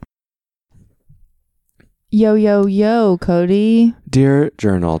Yo, yo, yo, Cody. Dear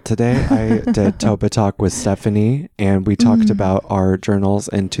Journal, today I did Topa Talk with Stephanie, and we talked about our journals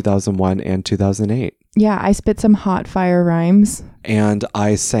in 2001 and 2008. Yeah, I spit some hot fire rhymes. And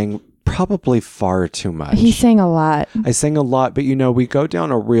I sang probably far too much. He sang a lot. I sang a lot, but we go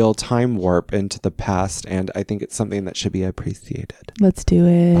down a real time warp into the past, and I think it's something that should be appreciated. Let's do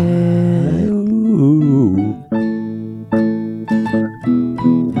it. Ooh.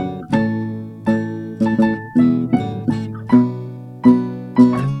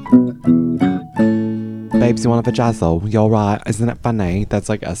 Babes, you want a vajazzle? You're right. Isn't it funny? That's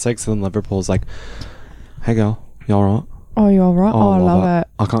like Essex, and Liverpool's like, hey girl, you alright? Oh, you're all right. Oh, I love it.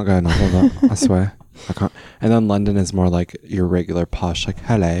 I can't go enough of it. I swear. I can't. And then London is more like your regular posh, like,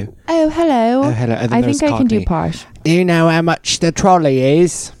 hello. Oh, hello. Oh, hello. And then I think I can do posh. Do you know how much the trolley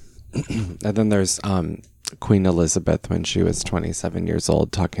is? And then there's Queen Elizabeth when she was 27 years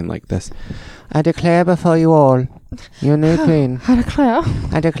old talking like this. I declare before you all, your new queen.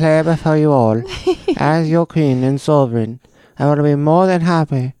 I declare before you all, as your queen and sovereign, I will be more than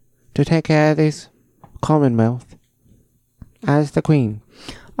happy to take care of this Commonwealth as the queen.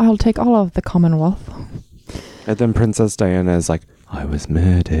 I'll take all of the Commonwealth. And then Princess Diana is like, I was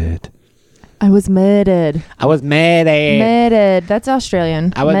murdered. I was murdered. I was murdered. Murdered. That's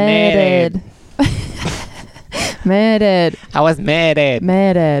Australian. I was murdered. Murdered. I was murdered.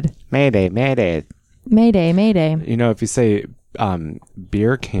 Murdered. Murdered. Mayday, mayday. You know, if you say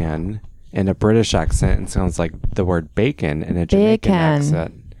beer can in a British accent, it sounds like the word bacon in a Jamaican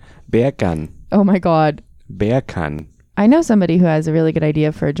accent. Bacon. Oh my God. Bacon. I know somebody who has a really good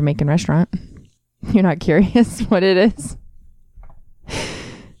idea for a Jamaican restaurant. You're not curious what it is?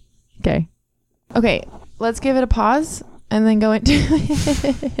 Okay, let's give it a pause and then go into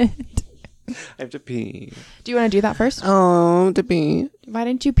it. I have to pee. Do you want to do that first? Oh, to pee. Why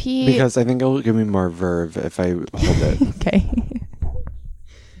didn't you pee? Because I think it'll give me more verve if I hold it. Okay.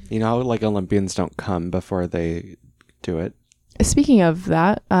 You know how like Olympians don't come before they do it? Speaking of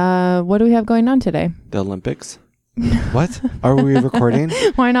that, what do we have going on today? The Olympics? What? Are we recording?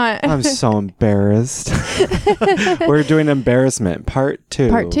 Why not? I'm so embarrassed. We're doing embarrassment part 2.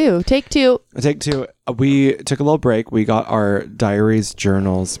 Part 2. Take 2. Take 2. We took a little break. We got our diaries,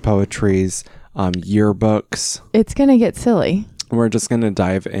 journals, poetries, yearbooks. It's going to get silly. We're just going to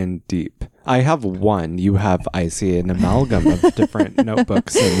dive in deep. I have one. You have, I see, an amalgam of different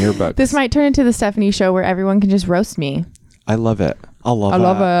notebooks and yearbooks. This might turn into the Stephanie show where everyone can just roast me. I love it. I love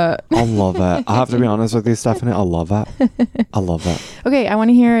it. I have to be honest with you, Stephanie. I love it. Okay, I want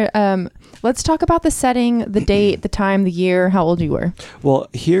to hear, let's talk about the setting, the date, the time, the year, how old you were. Well,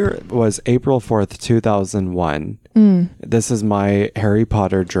 here was April 4th, 2001. This is my Harry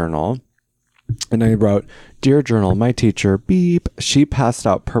Potter journal. And I wrote, Dear Journal, my teacher, beep, she passed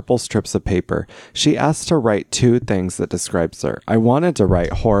out purple strips of paper. She asked to write 2 things that describes her. I wanted to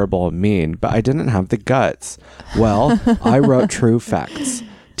write horrible and mean, but I didn't have the guts. Well, I wrote true facts.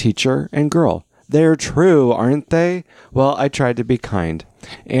 Teacher and girl. They're true, aren't they? Well, I tried to be kind.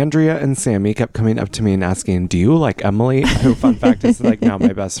 Andrea and Sammy kept coming up to me and asking, do you like Emily? Who, fun fact, is like now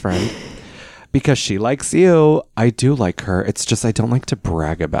my best friend. Because she likes you. I do like her. It's just I don't like to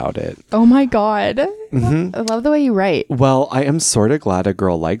brag about it. Oh my God. I love the way you write. Well, I am sort of glad a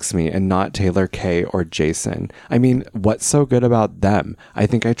girl likes me and not Taylor Kay or Jason. I mean, what's so good about them? I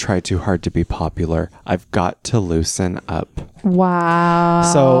think I try too hard to be popular. I've got to loosen up. Wow.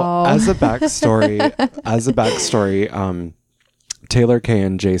 So as a backstory, Taylor Kay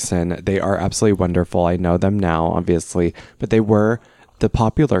and Jason, they are absolutely wonderful. I know them now, obviously, but they were the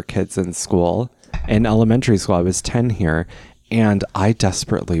popular kids in school. In elementary school, I was 10 here, and I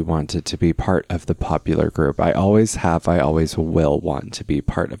desperately wanted to be part of the popular group. I always have, I always will want to be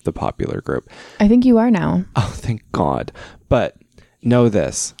part of the popular group. I think you are now. Oh, thank God. But know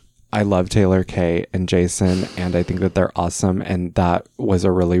this. I love Taylor Kay and Jason, and I think that they're awesome. And that was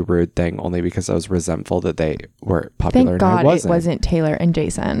a really rude thing, only because I was resentful that they were popular. Thank God and I wasn't. It wasn't Taylor and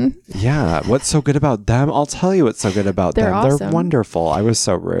Jason. Yeah. What's so good about them? I'll tell you what's so good about them. Awesome. They're wonderful. I was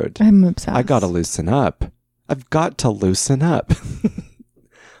so rude. I'm obsessed. I gotta loosen up. I've got to loosen up.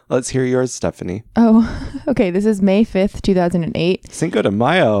 Let's hear yours, Stephanie. Oh, okay. This is May 5th, 2008. Cinco de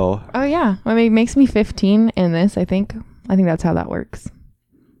Mayo. Oh, yeah. I mean, it makes me 15 in this, I think. I think that's how that works.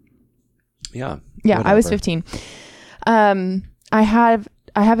 Yeah. Yeah, whatever. I was 15. I have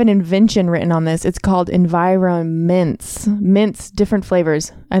an invention written on this. It's called Environments. Mints, different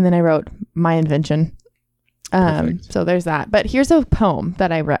flavors. And then I wrote my invention. So there's that. But here's a poem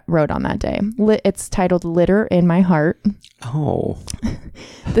that I wrote on that day. It's titled Litter in My Heart. Oh.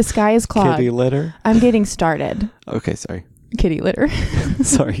 The sky is clogged. Kitty litter? I'm getting started. Okay, sorry. Kitty litter.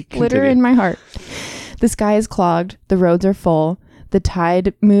 Sorry. Litter in my heart. The sky is clogged. The roads are full. The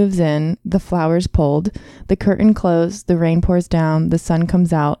tide moves in. The flowers pulled. The curtain closed. The rain pours down. The sun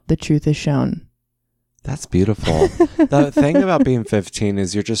comes out. The truth is shown. That's beautiful. The thing about being 15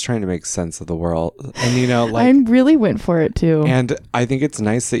 is you're just trying to make sense of the world. And, you know, like, I really went for it too. and I think it's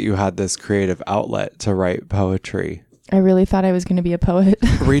nice that you had this creative outlet to write poetry. I really thought I was going to be a poet.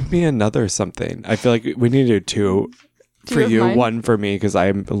 Read me another something. I feel like we need to do two for of you, mine? one for me, because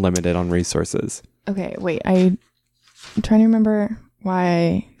I'm limited on resources. Okay, wait. I'm trying to remember why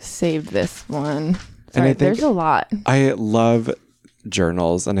I saved this one. Sorry, think- there's a lot. I love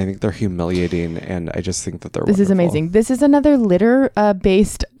journals, and I think they're humiliating, and I just think that they're This is wonderful. amazing. This is another litter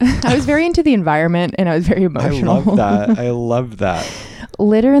based. I was very into the environment and I was very emotional. I love that. I love that.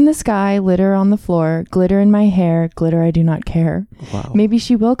 Litter in the sky, litter on the floor, glitter in my hair, glitter I do not care. Wow. Maybe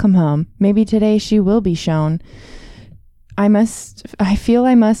she will come home. Maybe today she will be shown. I feel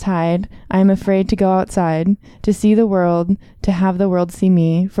I must hide. I am afraid to go outside, to see the world, to have the world see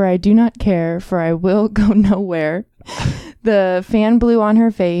me, for I do not care, for I will go nowhere. The fan blew on her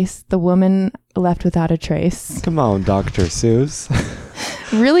face, the woman left without a trace. Come on, Dr. Seuss.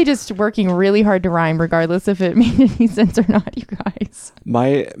 Really just working really hard to rhyme, regardless if it made any sense or not, you guys.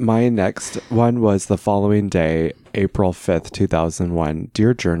 My next one was the following day, April 5th, 2001.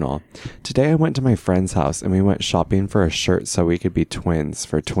 Dear Journal, today I went to my friend's house and we went shopping for a shirt so we could be twins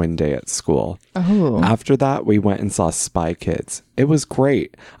for twin day at school. Oh. After that, we went and saw Spy Kids. It was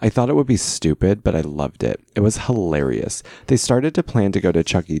great. I thought it would be stupid, but I loved it. It was hilarious. They started to plan to go to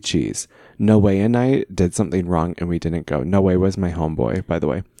Chuck E. Cheese. No Way and I did something wrong and we didn't go. No Way was my homeboy, by the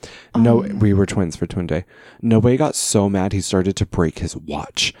way. We were twins for twin day. No Way got so mad he started to break his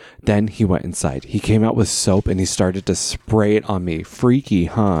watch. Then he went inside. He came out with soap and he started to spray it on me. Freaky,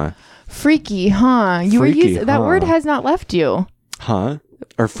 huh? Freaky, huh? You Freaky, were using that huh? word has not left you. Huh?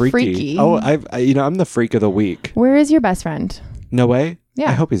 Or freaky? Freaky. Oh, I'm the freak of the week. Where is your best friend? No Way? Yeah.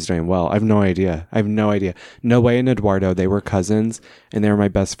 I hope he's doing well. I have no idea. No Way and Eduardo, they were cousins and they were my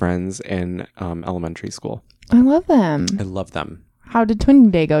best friends in elementary school. I love them. I love them. How did Twin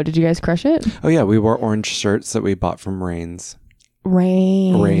Day go? Did you guys crush it? Oh yeah, we wore orange shirts that we bought from Rains.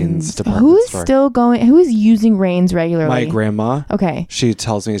 Rains department Who's store. still going? Who is using Rains regularly? My grandma, Okay. she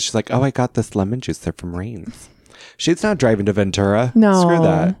tells me, she's like, oh, I got this lemon juice there from Rains. She's not driving to Ventura.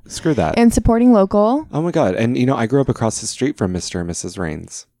 No. Screw that. And supporting local. Oh my God. And you know, I grew up across the street from Mr. and Mrs.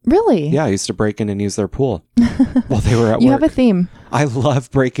 Rains. Really? Yeah, I used to break in and use their pool while they were at You work. have a theme. I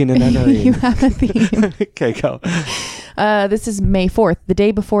love breaking and entering. You have a theme. Okay, go. This is May 4th, the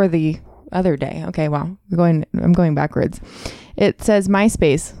day before the other day. Okay, wow. I'm going backwards. It says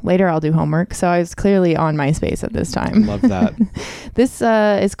MySpace. Later I'll do homework. So I was clearly on MySpace at this time. Love that. This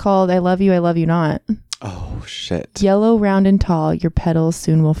is called I Love You Not. Oh, shit. Yellow, round, and tall, your petals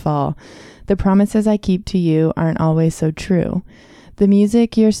soon will fall. The promises I keep to you aren't always so true. The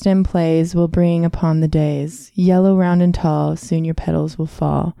music your stem plays will bring upon the days. Yellow, round, and tall, soon your petals will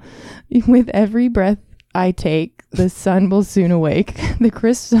fall. With every breath I take, the sun will soon awake. The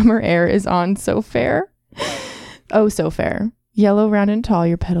crisp summer air is on so fair. Oh, so fair. Yellow, round, and tall,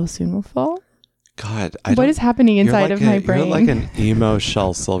 your petals soon will fall. God, What is happening inside of my brain? You're like an emo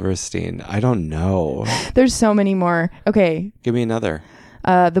Shel Silverstein. I don't know. There's so many more. Okay. Give me another.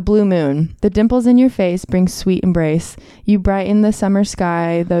 The blue moon. The dimples in your face bring sweet embrace. You brighten the summer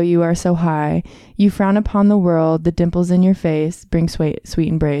sky, though you are so high. You frown upon the world. The dimples in your face bring sweet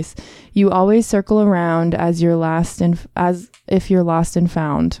embrace. You always circle around as if you're lost and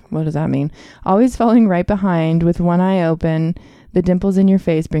found. What does that mean? Always falling right behind with one eye open. The dimples in your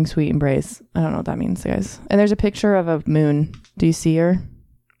face bring sweet embrace. I don't know what that means, guys. And there's a picture of a moon. Do you see her?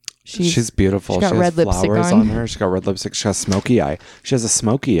 She's beautiful. She's got she has red lipstick flowers on. her. She's got red lipstick. She has smoky eye. She has a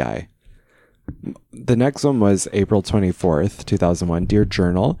smoky eye. The next one was April 24th, 2001. Dear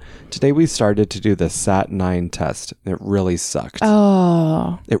Journal, today we started to do the SAT-9 test. It really sucked.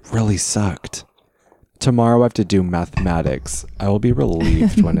 Oh. It really sucked. Tomorrow I have to do mathematics. I will be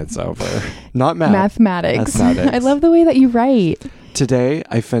relieved when it's over. Not math. Mathematics. Mathematics. I love the way that you write. Today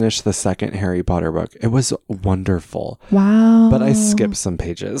I finished the second Harry Potter book. It was wonderful. Wow. But I skipped some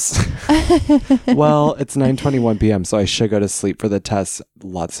pages. Well, it's 9:21 p.m., so I should go to sleep for the test.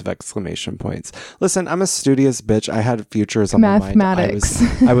 Lots of exclamation points. Listen, I'm a studious bitch. I had futures on my mind. Mathematics.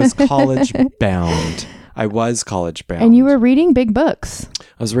 I was college bound. And you were reading big books.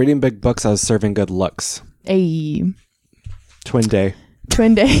 I was reading big books. I was serving good looks. A Twin day.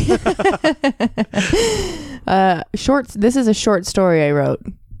 Twin day. Shorts. This is a short story I wrote.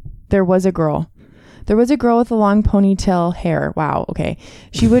 There was a girl with a long ponytail hair. Wow. Okay.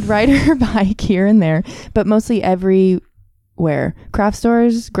 She would ride her bike here and there, but mostly everywhere everywhere. Craft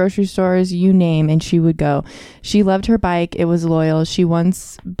stores, grocery stores, you name, and she would go. She loved her bike. It was loyal. She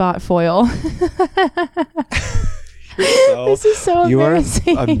once bought foil. This is so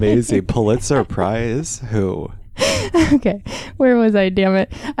embarrassing. You are amazing. Pulitzer Prize? Who? Okay, where was I? Damn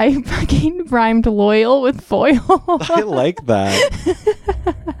it. I fucking rhymed loyal with foil. I like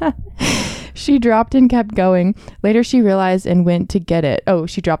that. She dropped and kept going. Later she realized and went to get it. Oh,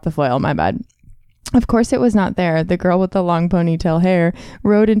 she dropped the foil. My bad. Of course it was not there. The girl with the long ponytail hair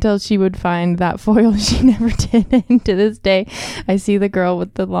rode until she would find that foil. She never did. And to this day, I see the girl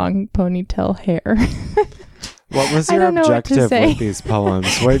with the long ponytail hair. What was your objective with these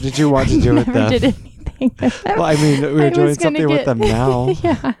poems? What did you want to do with them? Did anything with them. Well, I mean, we're doing something with them now.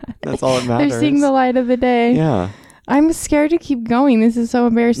 Yeah. That's all that matters. They're seeing the light of the day. Yeah. I'm scared to keep going. This is so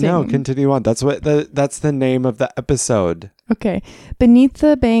embarrassing. No, continue on. That's the name of the episode. Okay. Beneath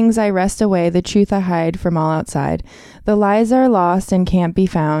the bangs I rest away, the truth I hide from all outside. The lies are lost and can't be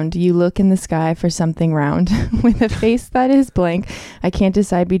found. You look in the sky for something round. With a face that is blank, I can't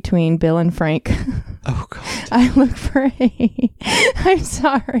decide between Bill and Frank. Oh, God. I look for I'm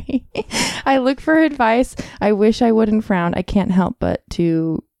sorry. I look for advice. I wish I wouldn't frown. I can't help but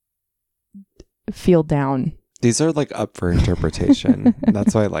to feel down. These are like up for interpretation.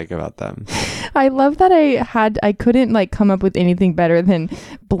 That's what I like about them. I love that I couldn't like come up with anything better than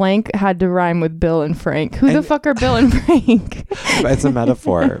blank had to rhyme with Bill and Frank. Who the fuck are Bill and Frank? It's a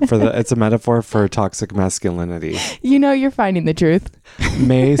metaphor it's a metaphor for toxic masculinity. You know, you're finding the truth.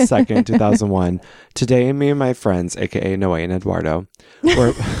 May 2nd, 2001. Today, me and my friends, aka Noe and Eduardo,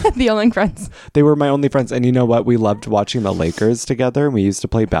 were the only friends. They were my only friends. And you know what? We loved watching the Lakers together. And we used to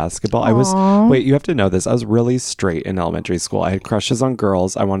play basketball. Wait, you have to know this. I was really straight in elementary school. I had crushes on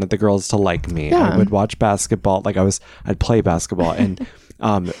girls. I wanted the girls to like me. Yeah. I would watch basketball. I'd play basketball. And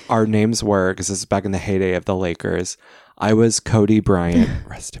our names were, because this is back in the heyday of the Lakers, I was Cody Bryant,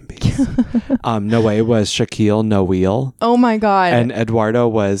 rest in peace. Noe was Shaquille Noel. Oh my God. And Eduardo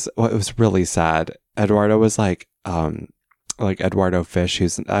was, it was really sad. Eduardo was like Eduardo Fish,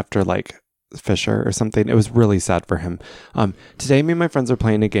 who's after like Fisher or something. It was really sad for him. Today, me and my friends are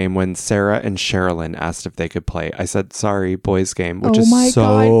playing a game when Sarah and Sherilyn asked if they could play. I said, sorry, boys game, which is so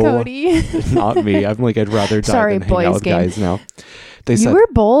God, Cody. not me. I'm like, I'd rather die than hang out with guys now. They said, you were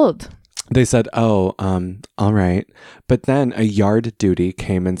bold. They said, oh, all right. But then a yard duty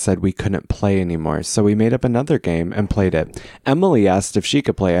came and said we couldn't play anymore. So we made up another game and played it. Emily asked if she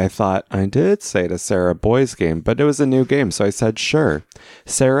could play. I thought I did say to Sarah, boys game, but it was a new game. So I said, sure.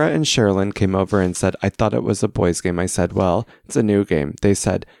 Sarah and Sherilyn came over and said, I thought it was a boys game. I said, well, it's a new game. They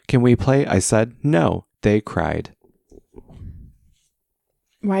said, can we play? I said, no. They cried.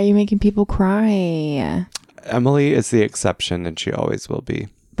 Why are you making people cry? Emily is the exception and she always will be.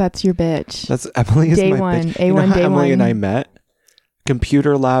 That's your bitch. That's Emily is day my one. bitch. A1, you know how day Emily one. and I met?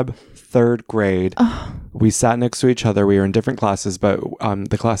 Computer lab, 3rd grade. Oh. We sat next to each other. We were in different classes, but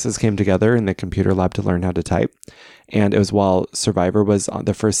the classes came together in the computer lab to learn how to type. And it was while Survivor was on,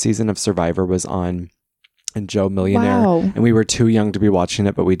 the first season of Survivor was on, and Joe Millionaire. Wow. And we were too young to be watching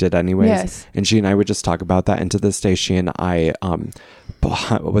it, but we did anyways. Yes. And she and I would just talk about that. And to this day, she and I,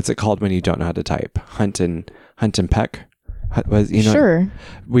 what's it called when you don't know how to type? Hunt and peck. Sure.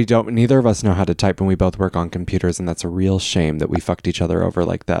 Neither of us know how to type, and we both work on computers, and that's a real shame that we fucked each other over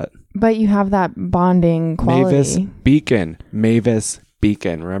like that. But you have that bonding quality. Mavis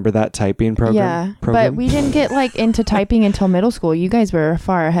Beacon. Remember that typing program? Yeah, but we didn't get like into typing until middle school. You guys were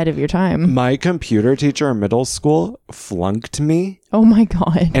far ahead of your time. My computer teacher in middle school flunked me. Oh my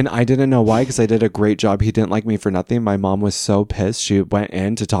God. And I didn't know why, because I did a great job. He didn't like me for nothing. My mom was so pissed. She went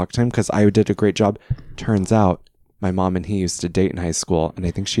in to talk to him because I did a great job. Turns out my mom and he used to date in high school, and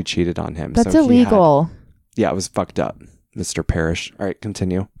I think she cheated on him. That's illegal. Yeah, it was fucked up. Mr. Parrish. All right,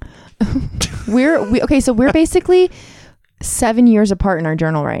 continue. So we're basically 7 years apart in our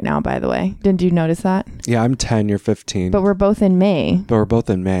journal right now, by the way. Didn't you notice that? Yeah, I'm 10, you're 15. But we're both in May.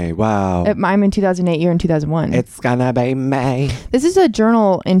 Wow. I'm in 2008, you're in 2001. It's gonna be May. This is a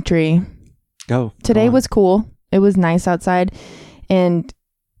journal entry. Go. Today was cool. It was nice outside. And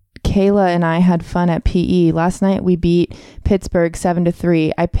Kayla and I had fun at PE. Last night we beat Pittsburgh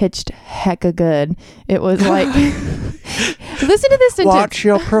 7-3. I pitched hecka good. It was like, listen to this sentence. Watch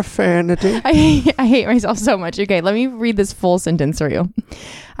your profanity. I hate myself so much. Okay, let me read this full sentence for you.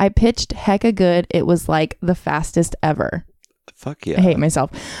 I pitched hecka good. It was like the fastest ever. Fuck yeah. I hate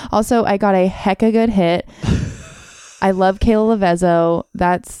myself. Also, I got a hecka good hit. I love Kayla Lavezzo.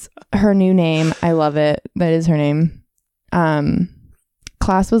 That's her new name. I love it. That is her name.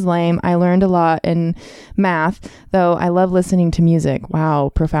 Class was lame. I learned a lot in math, though I love listening to music.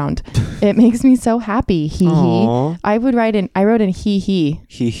 Wow, profound. It makes me so happy. Hee hee. I wrote in hee hee.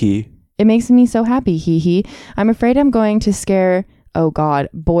 Hee hee. It makes me so happy. Hee hee. I'm afraid I'm going to scare, oh God,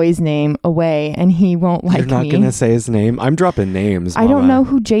 boy's name away and he won't like me. You're not going to say his name? I'm dropping names, Mama. I don't know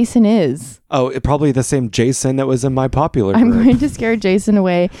who Jason is. Oh, probably the same Jason that was in my popular I'm group. going to scare Jason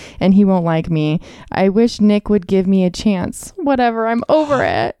away and he won't like me. I wish Nick would give me a chance. Whatever, I'm over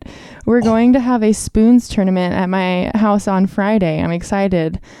it. We're going to have a spoons tournament at my house on Friday. I'm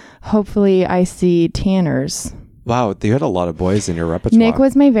excited. Hopefully I see Tanner's. Wow, you had a lot of boys in your repertoire. Nick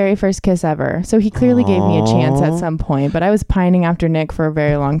was my very first kiss ever, so he clearly gave me a chance at some point, but I was pining after Nick for a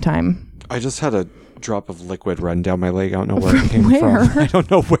very long time. I just had a drop of liquid run down my leg. I don't know where it came from. I don't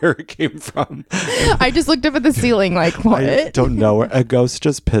know where it came from. I just looked up at the ceiling like, what? I don't know. A ghost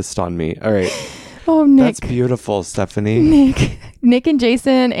just pissed on me. All right. Oh, Nick. That's beautiful, Stephanie. Nick and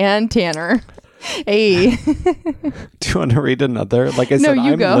Jason and Tanner. Hey. Do you want to read another? Like I said,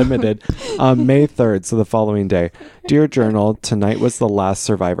 I'm go. limited. May 3rd, so the following day. Dear Journal, tonight was the last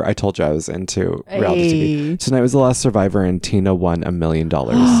survivor. I told you I was into reality TV. Tonight was the last survivor and Tina won $1 million.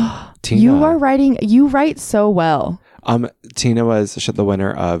 Tina. You write so well. Tina was the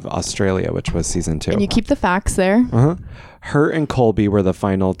winner of Australia, which was season 2. And you keep the facts there. Uh-huh. Her and Colby were the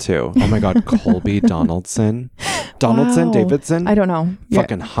final 2. Oh my God, Colby Donaldson. Wow. Davidson? I don't know.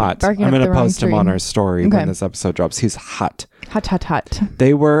 Fucking hot. I'm going to post him on our story when this episode drops. He's hot. Hot.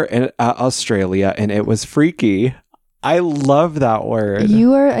 They were in Australia and it was freaky. I love that word.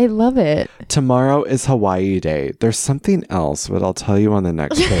 I love it. Tomorrow is Hawaii Day. There's something else, but I'll tell you on the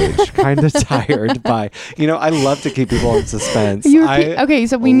next page. Kind of tired by, I love to keep people in suspense. Okay,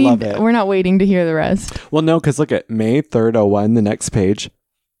 so we're not waiting to hear the rest. Well, no, because look at May 3rd, 01, the next page,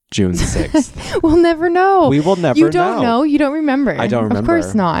 June 6th. We'll never know. We will never know. You don't know. You don't remember. I don't remember. Of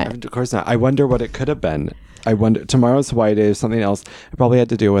course not. Of course not. I wonder what it could have been. I wonder, tomorrow's Hawaii Day or something else. It probably had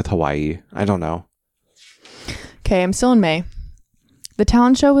to do with Hawaii. I don't know. Okay, I'm still in May. The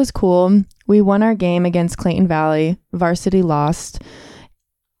talent show was cool. We won our game against Clayton Valley. Varsity lost.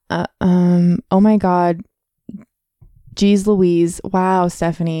 Oh my God. Geez Louise. Wow,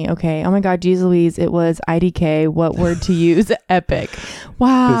 Stephanie. Okay. Oh my God, geez Louise. It was IDK. What word to use? Epic.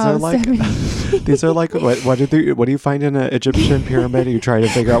 Wow. These are like what do you find in an Egyptian pyramid? You try to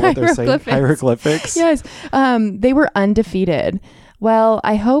figure out what they're saying. Hieroglyphics. Yes. They were undefeated. Well,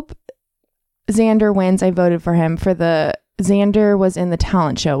 I hope Xander wins. I voted for him Xander was in the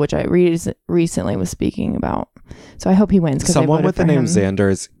talent show, which I recently was speaking about. So I hope he wins. Someone with the name Xander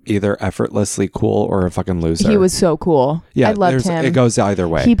is either effortlessly cool or a fucking loser. He was so cool. Yeah, I loved him. It goes either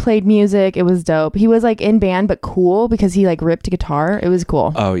way. He played music. It was dope. He was like in band, but cool because he like ripped guitar. It was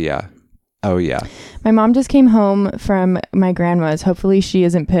cool. Oh yeah. My mom just came home from my grandma's. Hopefully she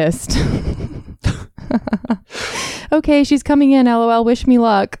isn't pissed. Okay, she's coming in. LOL. Wish me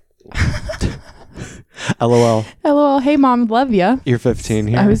luck. LOL. Hey mom, love ya. You're 15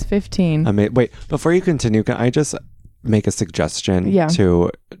 here. I was 15. Wait, before you continue, can I just make a suggestion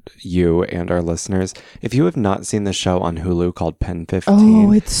to you and our listeners? If you have not seen the show on Hulu called Pen 15,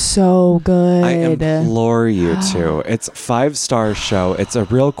 oh, it's so good. I implore you to. It's a 5-star show. It's a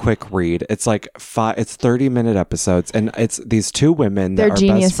real quick read. It's like it's 30-minute episodes, and it's these 2 women that They're are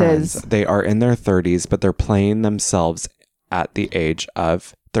geniuses. best friends. They are in their 30s, but they're playing themselves at the age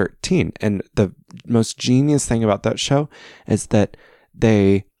of 13. And the most genius thing about that show is that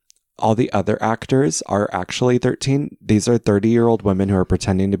all the other actors are actually 13. These are 30-year-old women who are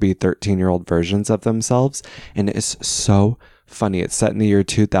pretending to be 13-year-old versions of themselves. And it is so funny. It's set in the year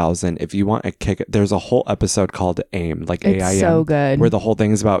 2000. If you want a kick, there's a whole episode called AIM, like it's AIM. So good. Where the whole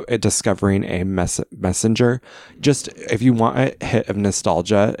thing is about discovering a messenger. Just if you want a hit of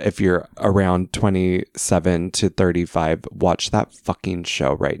nostalgia, if you're around 27 to 35, watch that fucking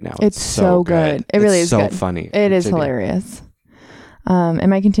show right now. It's so good. It really is so good. Funny. It is hilarious.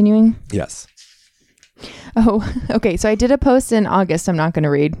 Am I continuing? Yes. Oh, okay. So I did a post in August. I'm not going to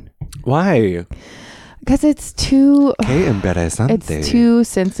read. Why? Because it's too... Qué interesante. It's too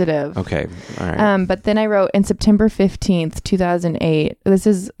sensitive. Okay. All right. But then I wrote in September 15th, 2008. This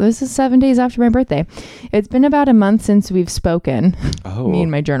is 7 days after my birthday. It's been about a month since we've spoken. Oh. Me and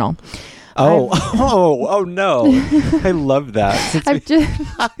my journal. Oh no. I love that. I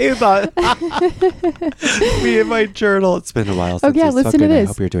thought me and my journal. It's been a while since we've listen spoken. to this. I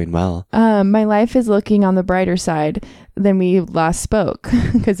hope you're doing well. My life is looking on the brighter side than we last spoke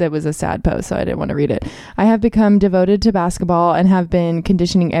because it was a sad post, so I didn't want to read it. I have become devoted to basketball and have been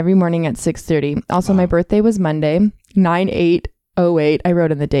conditioning every morning at 6:30. Also, my birthday was Monday, 9/8. 08. I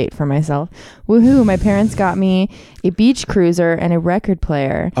wrote in the date for myself. Woohoo, my parents got me a beach cruiser and a record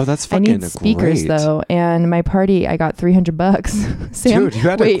player. Oh, that's I fucking need speakers great. though, and my party I got $300. Sam, Dude, you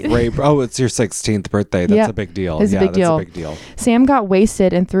had a great... Oh, it's your 16th birthday. That's a big deal. It's a big deal. That's a big deal. Sam got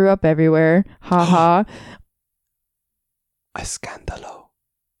wasted and threw up everywhere. Ha ha. Escándalo.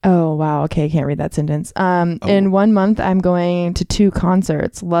 Oh, wow. Okay, I can't read that sentence. In 1 month, I'm going to 2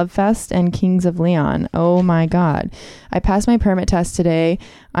 concerts, Love Fest and Kings of Leon. Oh my God. I passed my permit test today.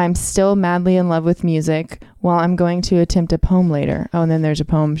 I'm still madly in love with music while I'm going to attempt a poem later. Oh, and then there's a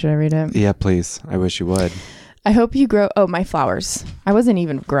poem. Should I read it? Yeah, please. I wish you would. I hope you grow... Oh, my flowers. I wasn't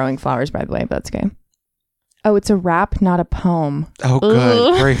even growing flowers, by the way, but that's okay. Oh, it's a rap, not a poem. Oh,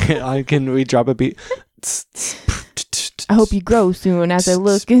 good. Bring it. Can we drop a beat? I hope you grow soon as I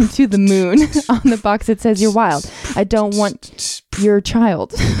look into the moon. On the box it says you're wild. I don't want your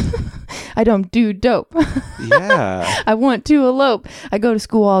child. I don't do dope. Yeah. I want to elope. I go to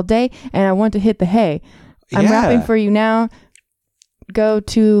school all day and I want to hit the hay. I'm rapping for you now. Go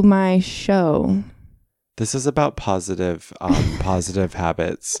to my show. This is about positive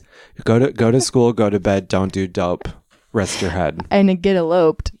habits. Go to school, go to bed, don't do dope. Rest your head. And get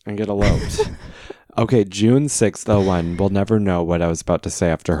eloped. Okay, June 6th, 01. We'll never know what I was about to say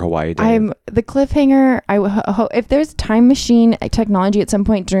after Hawaii Day. I'm the cliffhanger. If there's time machine technology at some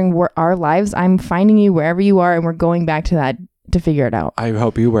point during our lives, I'm finding you wherever you are and we're going back to that to figure it out. I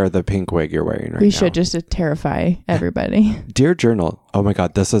hope you wear the pink wig you're wearing right now. We should just to terrify everybody. Dear Journal. Oh my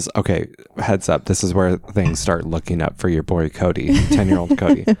God, this is, okay, heads up. This is where things start looking up for your boy Cody, 10-year-old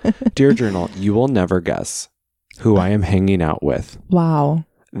Cody. Dear Journal, you will never guess who I am hanging out with. Wow.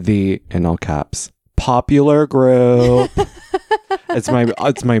 The, in all caps, popular group. It's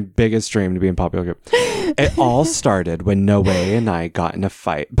my biggest dream to be in popular group. It all started when Noe and I got in a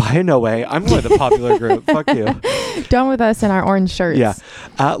fight. Bye, Noe. I'm with the popular group. Fuck you. Done with us in our orange shirts. Yeah.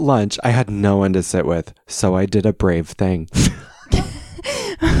 At lunch, I had no one to sit with, so I did a brave thing.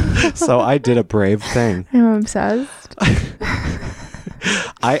 I'm obsessed.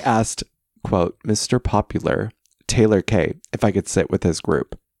 I asked, quote, Mr. Popular, Taylor K, if I could sit with his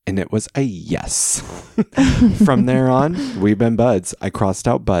group. And it was a yes. From there on, we've been buds. I crossed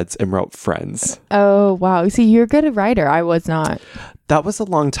out buds and wrote friends. Oh, wow. See, you're a good writer. I was not. That was a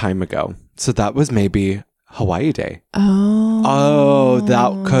long time ago. So that was maybe Hawaii Day. Oh,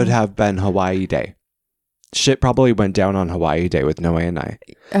 that could have been Hawaii Day. Shit probably went down on Hawaii Day with Noe and I.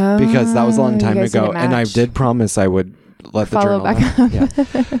 Because that was a long time ago. And I did promise I would let follow the journal back up.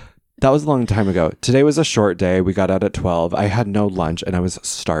 Yeah. That was a long time ago. Today was a short day. We got out at 12. I had no lunch and I was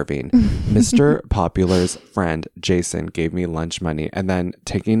starving. Mr. Popular's friend, Jason, gave me lunch money and then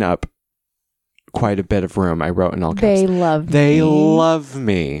taking up quite a bit of room, I wrote in all caps. They love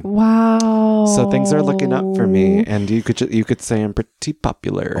me. Wow. So things are looking up for me, and you could say I'm pretty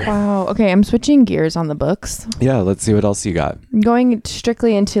popular. Wow. Okay, I'm switching gears on the books. Yeah, let's see what else you got. I'm going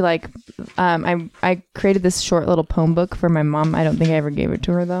strictly into like, I created this short little poem book for my mom. I don't think I ever gave it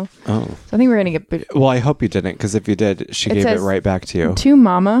to her though. Oh. So I think we're gonna get. Well, I hope you didn't, because if you did, she gave it right back to you. To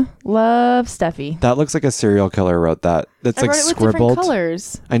Mama, love Steffi. That looks like a serial killer wrote that. That's I like wrote it with scribbled. different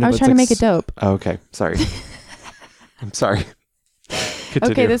colors. I know. I was trying to make it dope. Oh, okay, sorry. I'm sorry.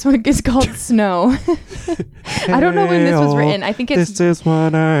 Continue. Okay, this one is called Snow. I don't know when this was written. I think it's. This is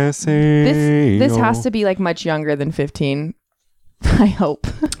what I say. This has to be like much younger than 15. I hope.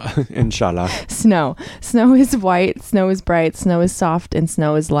 Inshallah. Snow. Snow is white. Snow is bright. Snow is soft, and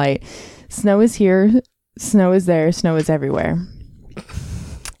snow is light. Snow is here. Snow is there. Snow is everywhere.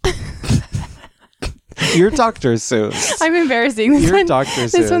 You're Dr. Seuss. I'm embarrassing. You're Dr.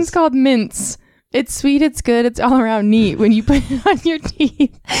 Seuss. This one's called Mints. It's sweet, it's good, it's all around neat. When you put it on your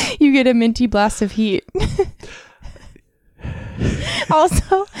teeth, you get a minty blast of heat.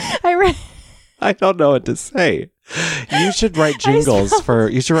 Also, I don't know what to say. You should write jingles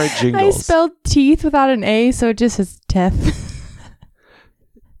you should write jingles. I spelled teeth without an A, so it just says teeth.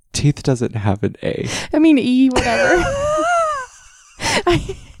 Teeth doesn't have an A. I mean E, whatever. I'm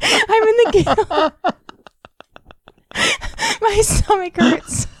in the my stomach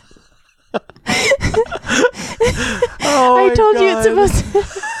hurts. I told you it's supposed to.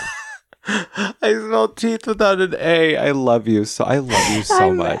 I spelled teeth without an A. I love you so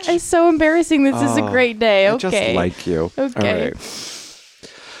much. It's so embarrassing. This is a great day. Okay. I just like you. Okay.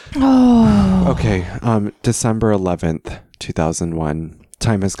 All right. Okay. December 11th, 2001.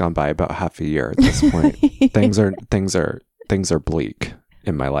 Time has gone by about half a year at this point. Things are bleak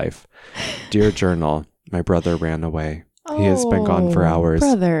in my life. Dear Journal, my brother ran away. He has been gone for hours.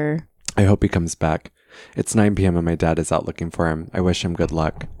 Brother. I hope he comes back. It's 9 p.m. and my dad is out looking for him. I wish him good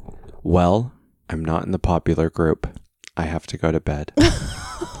luck. Well, I'm not in the popular group. I have to go to bed.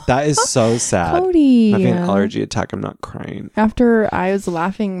 That is so sad. Cody. I'm having an allergy attack. I'm not crying. After I was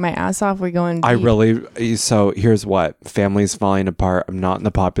laughing my ass off, we're going deep. So here's what. Family's falling apart. I'm not in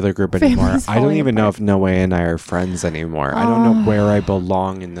the popular group anymore. I don't even know if Noe and I are friends anymore. I don't know where I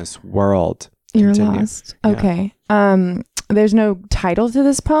belong in this world. You're Continue. lost. Yeah. Okay. There's no title to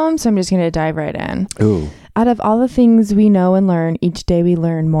this poem, so I'm just going to dive right in. Ooh. Out of all the things we know and learn, each day we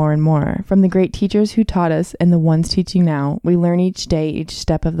learn more and more. From the great teachers who taught us and the ones teaching now, we learn each day, each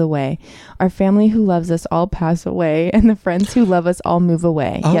step of the way. Our family who loves us all pass away, and the friends who love us all move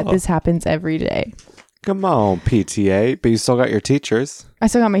away. Yet this happens every day. Come on, PTA. But you still got your teachers. I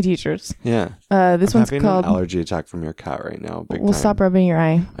still got my teachers. Yeah. This one's having called... an allergy attack from your cat right now. Big We'll time. stop rubbing your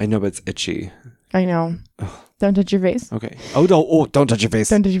eye. I know, but it's itchy. I know. Don't touch your face. Okay. Oh, no. Oh, don't touch your face.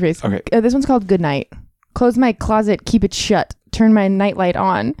 Don't touch your face. Okay. This one's called Good Night. Close my closet, keep it shut. Turn my nightlight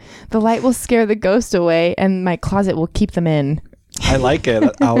on. The light will scare the ghost away, and my closet will keep them in. I like it.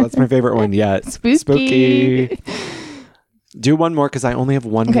 Oh, that's my favorite one yet. Spooky. Do one more because I only have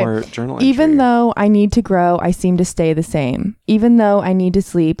one more journal entry. Even though I need to grow, I seem to stay the same. Even though I need to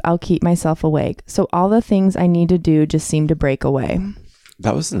sleep, I'll keep myself awake. So all the things I need to do just seem to break away.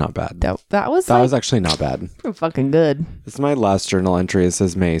 That was not bad. That was actually not bad. Fucking good. This is my last journal entry. It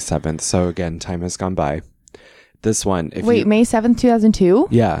says May 7th. So again, time has gone by. This one. May 7th, 2002?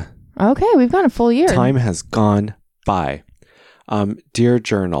 Yeah. Okay, we've gone a full year. Time has gone by. Dear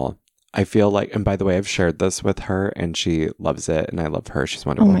journal, I feel like, and by the way, I've shared this with her and she loves it and I love her. She's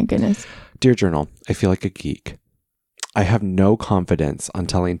wonderful. Oh my goodness. Dear journal, I feel like a geek. I have no confidence on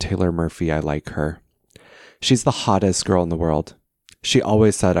telling Taylor Murphy I like her. She's the hottest girl in the world. She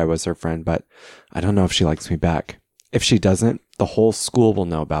always said I was her friend, but I don't know if she likes me back. If she doesn't, the whole school will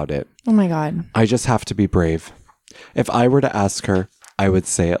know about it. Oh my God. I just have to be brave. If I were to ask her, I would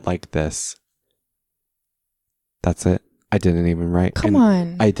say it like this. That's it. I didn't even write. Come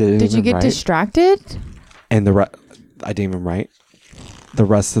on. I didn't Did you get distracted? And I didn't even write. The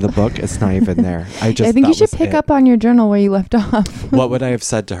rest of the book, it's not even there. I think you should pick up on your journal where you left off. What would I have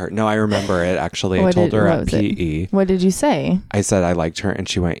said to her? No, I remember it actually. I told her at PE. What did you say? I said I liked her and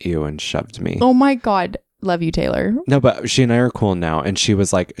she went ew and shoved me. Oh my God. Love you, Taylor. No, but she and I are cool now. And she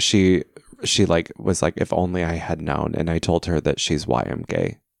was like, she was like, if only I had known. And I told her that she's why I'm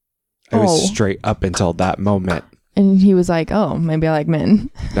gay. I was straight up until that moment. And he was like, oh, maybe I like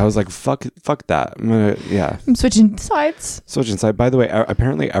men. I was like, fuck that. I'm switching sides. By the way,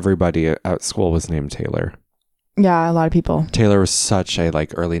 apparently everybody at school was named Taylor. Yeah, a lot of people. Taylor was such a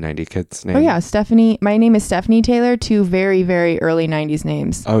early 90s kid's name. Oh yeah, Stephanie. My name is Stephanie Taylor. Two very, very early 90s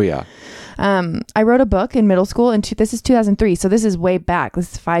names. Oh yeah. I wrote a book in middle school and this is 2003. So this is way back.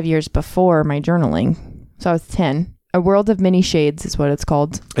 This is 5 years before my journaling. So I was 10. A World of Many Shades is what it's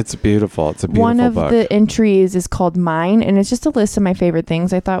called. It's beautiful. It's a beautiful book. One of book. the entries is called Mine, and it's just a list of my favorite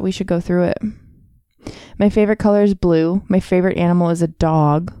things. I thought we should go through it. My favorite color is blue. My favorite animal is a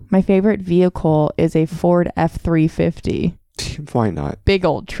dog. My favorite vehicle is a Ford F-350. Why not? Big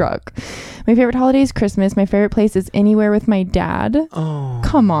old truck. My favorite holiday is Christmas. My favorite place is anywhere with my dad. Oh.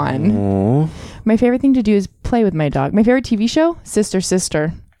 Come on. Oh. My favorite thing to do is play with my dog. My favorite TV show? Sister,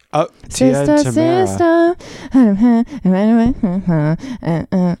 Sister. Oh, Sister, sister.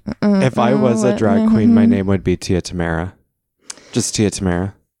 If I was a drag queen, my name would be Tia Tamara. Just Tia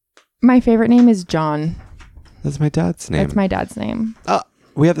Tamara. My favorite name is John. That's my dad's name. That's my dad's name.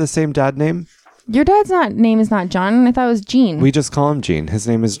 We have the same dad name? Your dad's name is not John. I thought it was Gene. We just call him Gene. His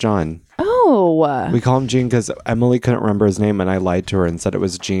name is John. Oh. We call him Gene because Emily couldn't remember his name and I lied to her and said it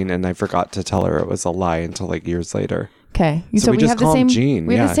was Gene and I forgot to tell her it was a lie until years later. Okay. So we just have the call same him Gene.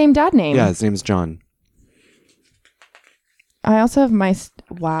 We have the same dad name. Yeah, his name's John. I also have my...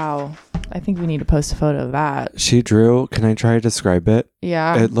 Wow. I think we need to post a photo of that. She drew... Can I try to describe it?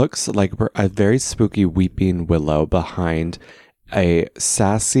 Yeah. It looks like a very spooky weeping willow behind a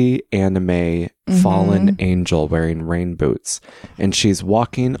sassy anime fallen angel wearing rain boots. And she's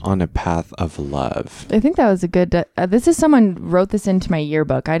walking on a path of love. I think that was a good... this is someone wrote this into my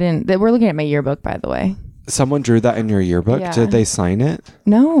yearbook. We're looking at my yearbook, by the way. Someone drew that in your yearbook? Yeah. Did they sign it?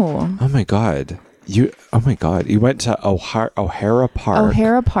 No. Oh my God. You went to O'Hara Park.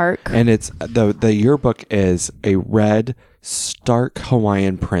 O'Hara Park. And it's the yearbook is a red stark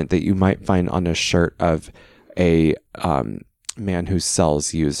Hawaiian print that you might find on a shirt of a man who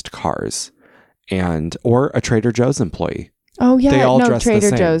sells used cars or a Trader Joe's employee. Oh yeah, they all dress Trader the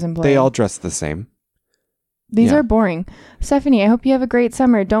same. Joe's employee. They all dress the same. These are boring. Stephanie, I hope you have a great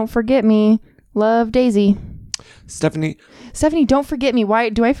summer. Don't forget me. Love, Daisy. Stephanie, don't forget me. Why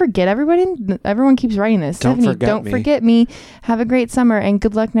do I forget everybody? Everyone keeps writing this. Don't Stephanie, don't forget me. Have a great summer and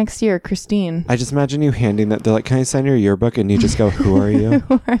good luck next year, Christine. I just imagine you handing that. They're like, can I sign your yearbook? And you just go, who are you?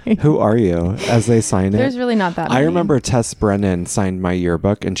 Who are you? As they sign it. There's really not that many. I remember Tess Brennan signed my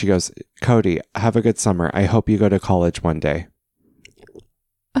yearbook and she goes, Cody, have a good summer. I hope you go to college one day.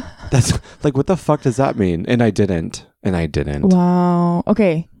 That's like, what the fuck does that mean? And I didn't. Wow.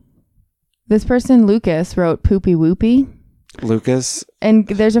 Okay. This person, Lucas, wrote poopy whoopy. Lucas. And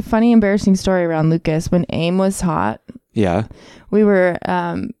there's a funny, embarrassing story around Lucas. When AIM was hot, yeah, we were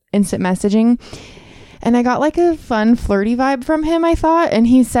instant messaging. And I got like a fun, flirty vibe from him, I thought. And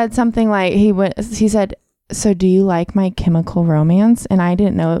he said something like, he said, so do you like My Chemical Romance? And I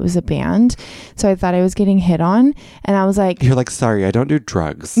didn't know it was a band. So I thought I was getting hit on. And I was like... You're like, sorry, I don't do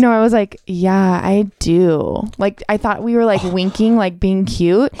drugs. No, I was like, yeah, I do. Like, I thought we were like winking, like being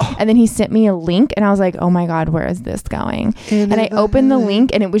cute. And then he sent me a link and I was like, oh my God, where is this going? And I opened the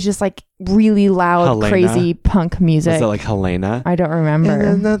link and it was just like really loud, Helena? Crazy punk music. Was it like Helena? I don't remember. And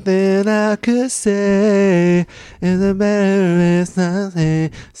there's nothing I could say. It's a better it's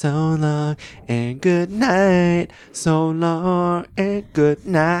nothing. So long and good night. So long and good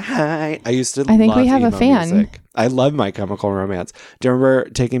night. I used to. I think we have emo a fan. Music. I love My Chemical Romance. Do you remember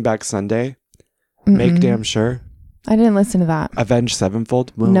Taking Back Sunday? Make damn sure. I didn't listen to that. Avenged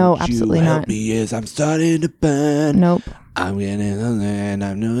Sevenfold. No, absolutely you not. Help me as I'm starting to burn. Nope. I'm getting and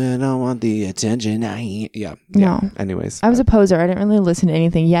I know I don't want the attention. Yeah. No. Anyways, I was a poser. I didn't really listen to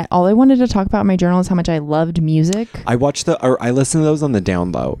anything yet. All I wanted to talk about in my journal is how much I loved music. I listened to those on the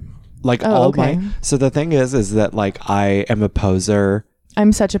down low. Like so the thing is that like I am a poser.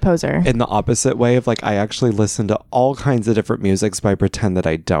 I'm such a poser. In the opposite way of like I actually listen to all kinds of different musics, but I pretend that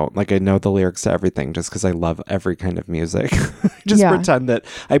I don't. Like I know the lyrics to everything just because I love every kind of music. Pretend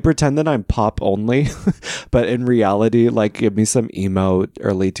that I'm pop only, but in reality, like give me some emo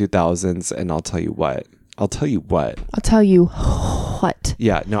early 2000s and I'll tell you what.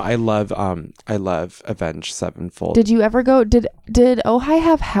 Yeah, no, I love Avenged Sevenfold. Did you ever go? Did Ojai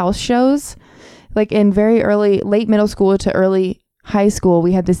have house shows? Like in very late middle school to early high school,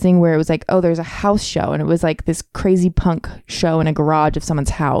 we had this thing where it was like, oh, there's a house show, and it was like this crazy punk show in a garage of someone's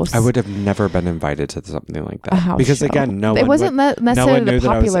house. I would have never been invited to something like that. A house because show. Again, it wasn't necessarily the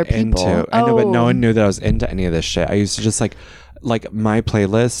popular people. I know, but no one knew that I was into any of this shit. I used to just like my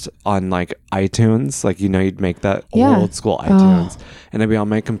playlist on like iTunes, like you'd make that old school iTunes, and I'd be on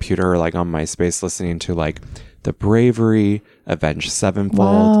my computer or like on MySpace listening to like The Bravery, Avenged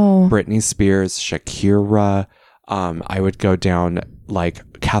Sevenfold, Britney Spears, Shakira. I would go down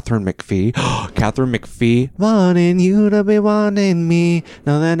like Catherine McPhee. Catherine McPhee. Wanting you to be wanting me.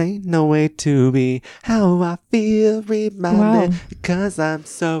 No, that ain't no way to be. How I feel reminded. Because I'm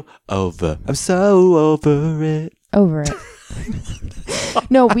so over it. Over it.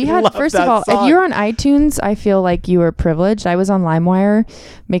 No, we had, first of all, if you're on iTunes, I feel like you were privileged. I was on LimeWire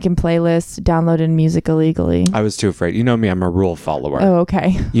making playlists, downloading music illegally. I was too afraid. You know me, I'm a rule follower. Oh,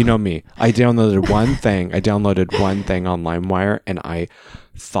 okay. You know me. I downloaded one thing on LimeWire and I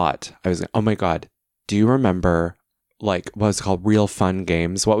thought, I was like, oh my God, do you remember like what was it called? Real Fun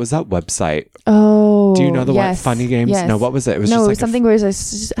Games? What was that website? Oh, do you know the one Funny Games? Yes. No, what was it? It was just like it was something where it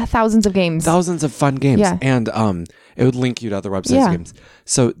was thousands of games. Thousands of fun games. Yeah. And it would link you to other websites games.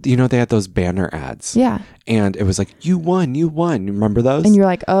 So, they had those banner ads. Yeah. And it was like, you won. You remember those? And you're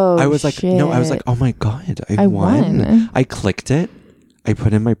like, oh, I was like, shit. no, I was like, oh my God, I won. I clicked it. I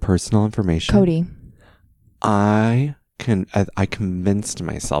put in my personal information. Cody. I convinced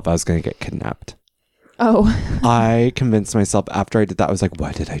myself I was going to get kidnapped. Oh. I convinced myself after I did that, I was like,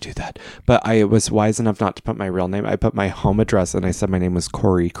 why did I do that? But I was wise enough not to put my real name. I put my home address and I said my name was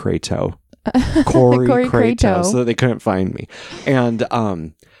Corey Crato. Corey Crato. So that they couldn't find me. And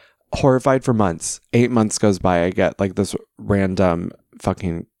horrified for months. 8 months goes by. I get like this random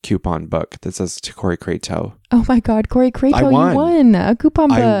fucking coupon book that says to Corey Crato. Oh my God, Corey Crato, you won a coupon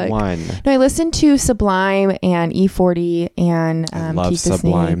book. I won. No, I listened to Sublime and E40 and Keith the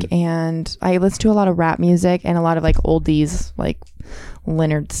Snake, and I listened to a lot of rap music and a lot of like oldies, like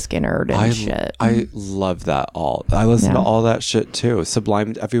Leonard Skinner and shit. I love that all. I listen to all that shit too.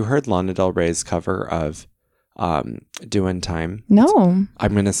 Sublime. Have you heard Lana Del Rey's cover of Doing Time? No.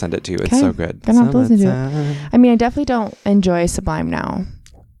 I'm gonna send it to you. It's so good. I'm gonna listen to it. I mean, I definitely don't enjoy Sublime now.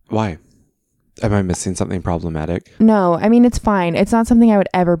 Why? Am I missing something problematic? No, I mean, it's fine. It's not something I would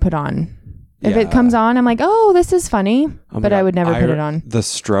ever put on. If it comes on, I'm like, oh, this is funny. But God. I would never put it on. The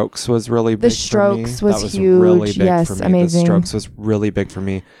Strokes was really big. The Strokes for me. was huge. Really big yes, for me. amazing. The Strokes was really big for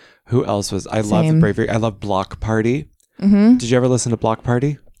me. Who else was? I love The Bravery. I love Block Party. Mm-hmm. Did you ever listen to Block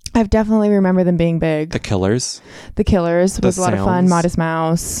Party? I've definitely remember them being big. The Killers. The Killers was a lot of fun. Modest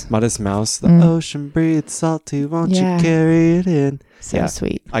Mouse. Modest Mouse. The ocean breathes salty. Won't you carry it in? So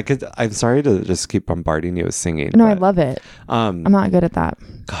sweet. I'm sorry to just keep bombarding you with singing. No, I love it. I'm not good at that.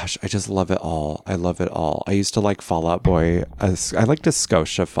 Gosh, I just love it all. I love it all. I used to like Fall Out Boy. I liked a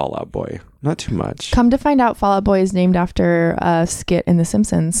Scotia Fall Out Boy. Not too much. Come to find out, Fall Out Boy is named after a skit in The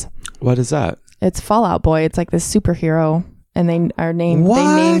Simpsons. What is that? It's Fall Out Boy. It's like this superhero. And they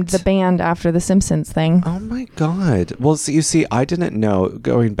named the band after the Simpsons thing. Oh my God. Well, you see, I didn't know,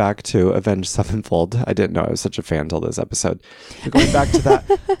 going back to Avenged Sevenfold, I didn't know I was such a fan till this episode. But going back to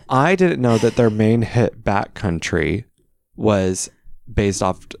that, I didn't know that their main hit, Backcountry, was based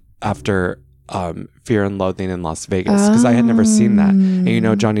after Fear and Loathing in Las Vegas. Because I had never seen that. And you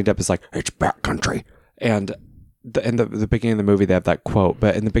know, Johnny Depp is like, it's Backcountry. And in the beginning of the movie, they have that quote,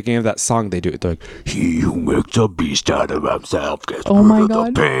 but in the beginning of that song, they do it. They're like, he who makes a beast out of himself gets rid of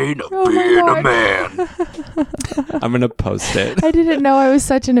the pain of being a man. I'm going to post it. I didn't know I was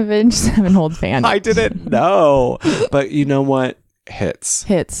such an Avenged Sevenfold fan. I didn't know. But you know what? Hits.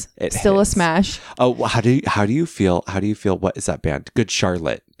 It still hits. A smash. Oh, how do you feel? How do you feel? What is that band? Good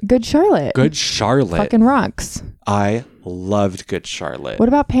Charlotte. Good Charlotte. Fucking rocks. I loved Good Charlotte. What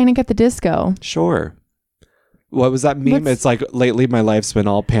about Panic at the Disco? Sure. What was that meme? It's like, lately my life's been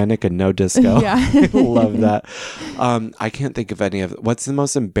all panic and no disco. Yeah. I love that. I can't think of any of what's the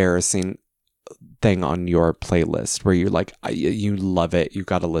most embarrassing thing on your playlist where you're like, you love it, you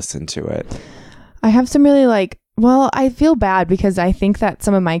got to listen to it. I have some really I feel bad because I think that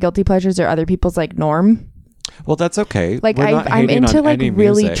some of my guilty pleasures are other people's norm. Well, that's okay. Like I'm into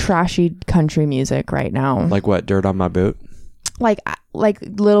really trashy country music right now. Like what? Dirt on My Boot? Like a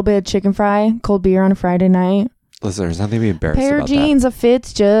little bit of chicken fry, cold beer on a Friday night. Listen, there's nothing to be embarrassed about. Pair of jeans that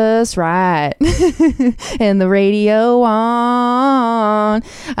fits just right. And the radio on.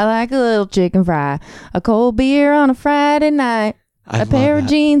 I like a little chicken fry. A cold beer on a Friday night. A pair of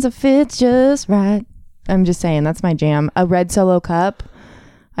jeans that fits just right. I'm just saying, that's my jam. A red Solo cup.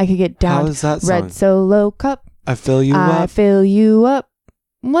 I could get down. How is that song? Red Solo cup. I fill you up. I fill you up.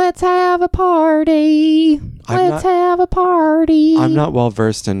 Let's have a party. Let's have a party. I'm not well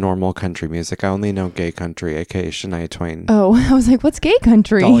versed in normal country music. I only know gay country, aka Shania Twain. Oh, I was like, what's gay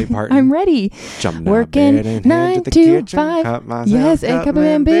country? Dolly Parton. I'm ready. Working 9 to 5. Yes, a cup of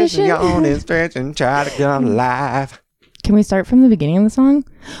ambition. Your own is stretch and try to come alive. Can we start from the beginning of the song?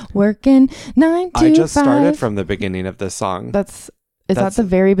 Working 9 to 5. I just started from the beginning of the song. Is that the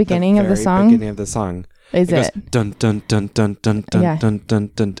very beginning of the song? Beginning of the song. It goes, dun dun dun dun dun dun dun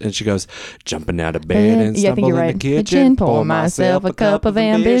dun dun, and she goes, jumping out of bed and stumble in the kitchen, pour myself a cup of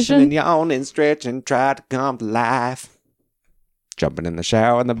ambition, and yawn and stretch and try to come to life. Jumping in the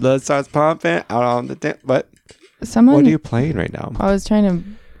shower and the blood starts pumping out on the tent. What are you playing right now? I was trying to.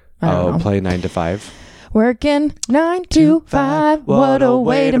 I don't know. Play 9 to 5. Working 9 to 5. What a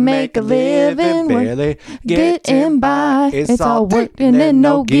way to make a living. Barely getting by. It's all working and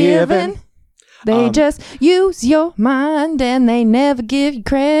no giving. They just use your mind and they never give you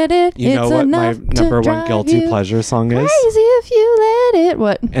credit. You know what my number one guilty pleasure song is? Crazy if you let it.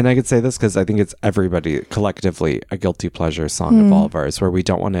 What? And I could say this because I think it's everybody collectively a guilty pleasure song of all of ours, where we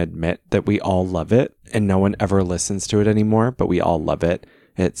don't want to admit that we all love it and no one ever listens to it anymore, but we all love it.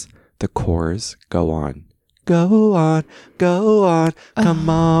 It's The Corrs' Go On. Go on, go on, come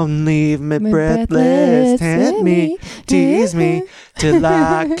on, leave me breathless, tempt me, tease me, till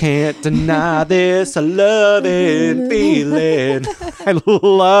I can't deny this loving feeling. I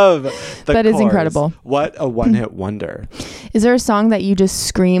love the That Corrs. is incredible. What a one-hit wonder. Is there a song that you just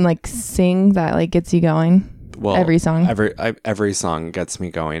scream, sing, that gets you going? Well, every song. Every song gets me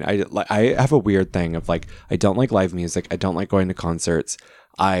going. I have a weird thing of I don't like live music. I don't like going to concerts.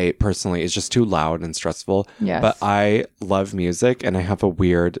 I personally, it's just too loud and stressful. Yes. But I love music and I have a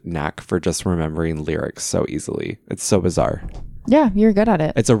weird knack for just remembering lyrics so easily. It's so bizarre. Yeah, you're good at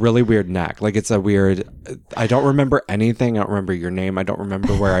it. It's a really weird knack. It's a weird, I don't remember anything. I don't remember your name. I don't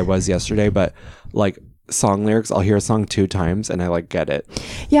remember where I was yesterday, but song lyrics, I'll hear a song 2 times and I get it.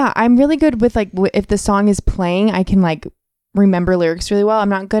 Yeah, I'm really good with if the song is playing, I can remember lyrics really well. I'm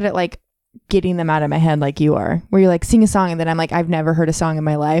not good at getting them out of my head like you are, where you're sing a song and then I'm I've never heard a song in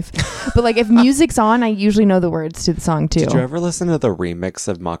my life. But if music's on, I usually know the words to the song too. Did you ever listen to the remix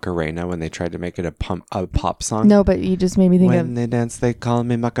of Macarena when they tried to make it a pop song? No, but you just made me think when they dance they call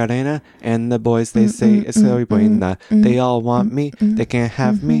me Macarena, and the boys they say it's so buena. They all want me, they can't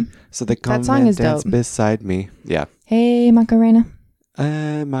have me, so they come and dance beside me. Yeah. Hey Macarena.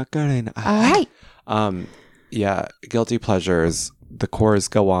 Macarena. Alright. Yeah, guilty pleasures. The Corrs'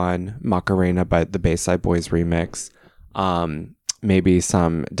 Go On, Macarena by the Bayside Boys remix. maybe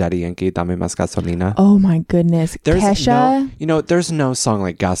some Daddy Yankee, Dame Más Gasolina. Oh my goodness. There's Kesha. there's no song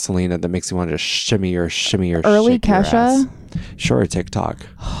like Gasolina that makes you want to shimmy or Early shake your Kesha. ass. Sure, TikTok.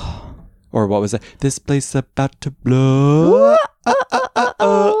 Or what was it? This place about to blow.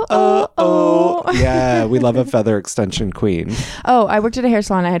 Yeah, we love a feather extension queen. Oh, I worked at a hair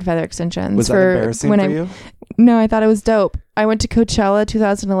salon. I had feather extensions. Was that embarrassing for you? No, I thought it was dope. I went to Coachella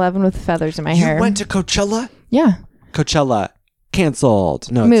 2011 with feathers in my hair. You went to Coachella? Yeah. Coachella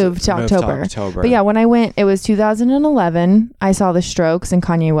canceled. No, moved to October. But yeah, when I went, it was 2011. I saw The Strokes and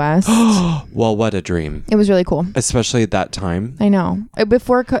Kanye West. Well, what a dream. It was really cool. Especially at that time. I know.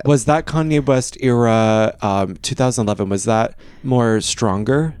 Was that Kanye West era 2011, was that more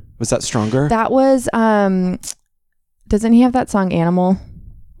stronger? Was that stronger? That was doesn't he have that song Animal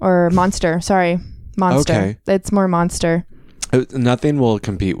or Monster? Sorry. Monster. Okay. It's more Monster. Nothing will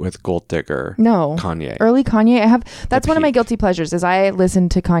compete with Gold Digger. No. Kanye. Early Kanye. That's one of my guilty pleasures is I listen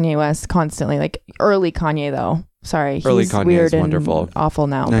to Kanye West constantly. Like early Kanye though. Sorry. Early He's Kanye weird is wonderful. And awful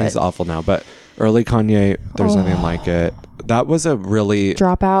now. No, he's awful now, but early Kanye, there's nothing like it. That was a really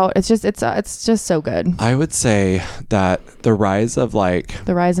Dropout. It's just so good. I would say that the rise of like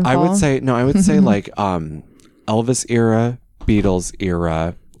the rise and fall. I would say like Elvis era, Beatles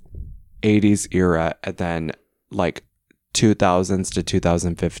era, 80s era, and then like 2000s to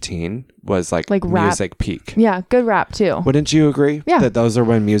 2015 was like music rap. Peak. Yeah, good rap too. Wouldn't you agree? Yeah. That those are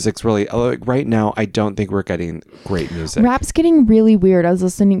when music's really like right now. I don't think we're getting great music. Rap's getting really weird. I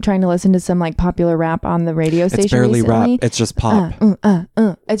was trying to listen to some like popular rap on the radio station. It's barely recently. rap. It's just pop.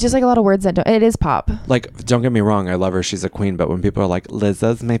 It's just like a lot of words that don't. It is pop. Like, don't get me wrong. I love her. She's a queen. But when people are like,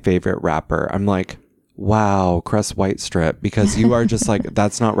 Lizzo's my favorite rapper, I'm like, wow, Crest White Strip, because you are just like,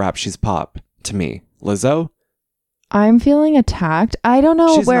 that's not rap. She's pop to me. Lizzo. I'm feeling attacked. I don't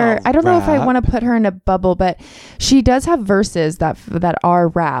know I don't know if I want to put her in a bubble, but she does have verses that are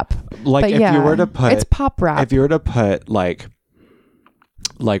rap. Like but if you were to put, it's pop rap. If you were to put like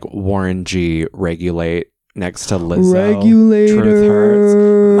Warren G, Regulate next to Lizzo, Regulator. Truth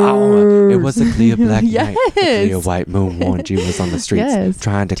Hurts. Oh, it was a clear black Yes. night. A clear white moon. Warren G was on the streets Yes.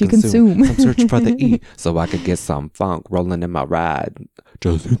 trying to consume some search for the E so I could get some funk rolling in my ride.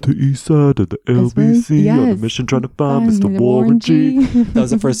 Just hit the east side of the LBC on a mission trying to find Mr. Warren G. That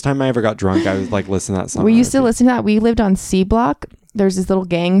was the first time I ever got drunk. I was like listening to that song. We used to listen to that. We lived on C Block. There's this little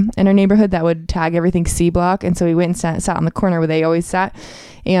gang in our neighborhood that would tag everything C Block. And so we went and sat on the corner where they always sat.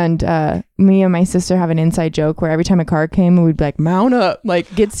 And me and my sister have an inside joke where every time a car came, we'd be like, mount up,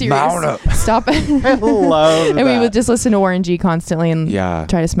 like get serious. Mount up. Stop it. I love and that. we would just listen to Warren G constantly and yeah.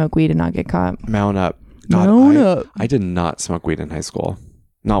 try to smoke weed and not get caught. Mount up. God, Mount up. I did not smoke weed in high school.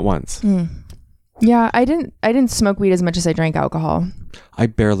 Not once. Yeah, I didn't smoke weed as much as I drank alcohol. I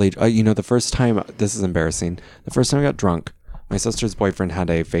barely, the first time, this is embarrassing. The first time I got drunk, my sister's boyfriend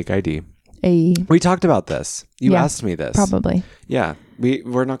had a fake ID. We talked about this. You asked me this. Probably. Yeah.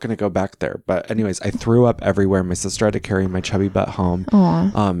 We're not going to go back there. But anyways, I threw up everywhere. My sister had to carry my chubby butt home.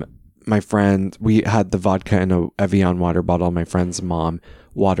 Aww. My friend, we had the vodka in a Evian water bottle. My friend's mom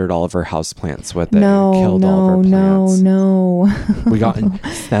watered all of her houseplants with it and killed all of her plants. No. We got in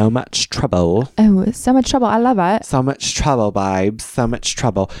so much trouble. Oh, so much trouble. I love it. So much trouble, babes. So much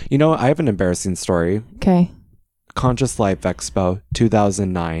trouble. You know, I have an embarrassing story. Okay. Conscious Life Expo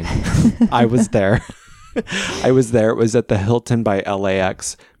 2009. I was there. It was at the Hilton by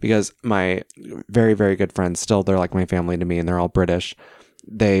LAX because my very, very good friends, still, they're like my family to me and they're all British.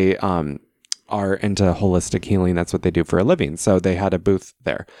 They are into holistic healing. That's what they do for a living. So they had a booth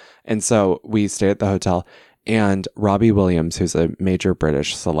there. And so we stayed at the hotel, and Robbie Williams, who's a major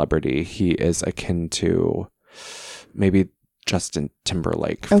British celebrity, he is akin to maybe Justin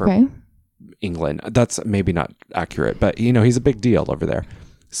Timberlake for England. That's maybe not accurate, but he's a big deal over there.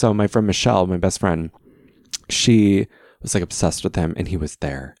 So my friend Michelle, my best friend, she was like obsessed with him, and he was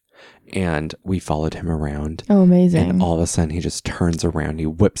there. And we followed him around. Oh, amazing. And all of a sudden, he just turns around. He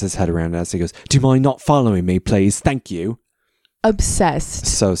whips his head around at us. He goes, "Do you mind not following me, please? Thank you." Obsessed.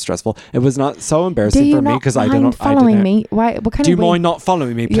 So stressful. It was not so embarrassing for me because I didn't. Following me? Why? What kind Do of? you mind not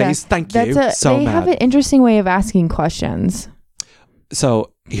following me, please? Thank you. They have an interesting way of asking questions.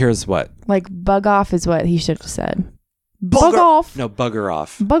 So here's what. Like bug off is what he should have said. Bug off. No, bugger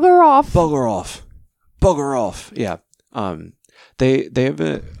off. Bugger off. Bugger off. Bugger off. Yeah. They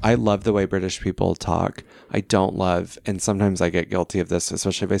have I love the way British people talk. I don't love, and sometimes I get guilty of this,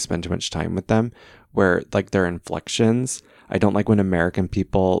 especially if I spend too much time with them, where like their inflections. I don't like when American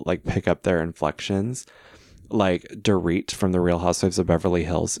people like pick up their inflections. like Dorit from the Real Housewives of Beverly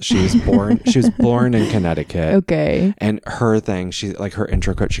Hills. She was born in Connecticut. Okay. And her thing, she like her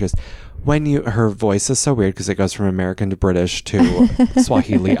intro quote, she goes, her voice is so weird because it goes from American to British to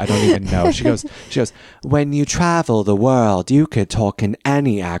Swahili. I don't even know. She goes, when you travel the world, you could talk in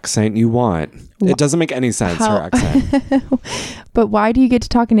any accent you want. It doesn't make any sense, her accent. But why do you get to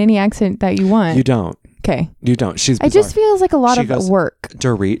talk in any accent that you want? You don't. Okay. You don't. She's bizarre. It just feels like a lot of work.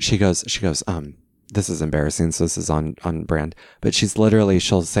 Dorit, she goes, this is embarrassing, so this is on brand. But she'll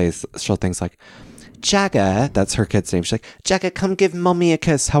things like, Jagger, that's her kid's name. She's like, Jagger, come give mommy a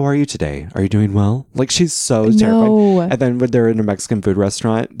kiss. How are you today? Are you doing well? Like, she's so terrified. And then when they're in a Mexican food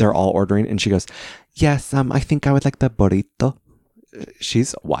restaurant, they're all ordering, and she goes, yes, I think I would like the burrito.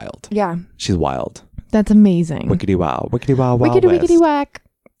 She's wild. Yeah. She's wild. That's amazing. Wickety wow. Wickety wow, wow, wickety whack.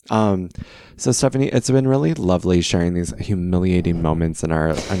 So Stephanie, it's been really lovely sharing these humiliating moments in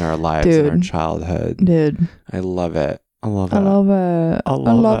our lives, in our childhood. Dude. I love it. I love it.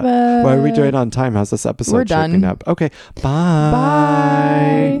 Why are we doing on time? How's this episode shaping up? Okay.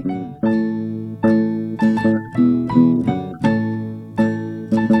 Bye. Bye.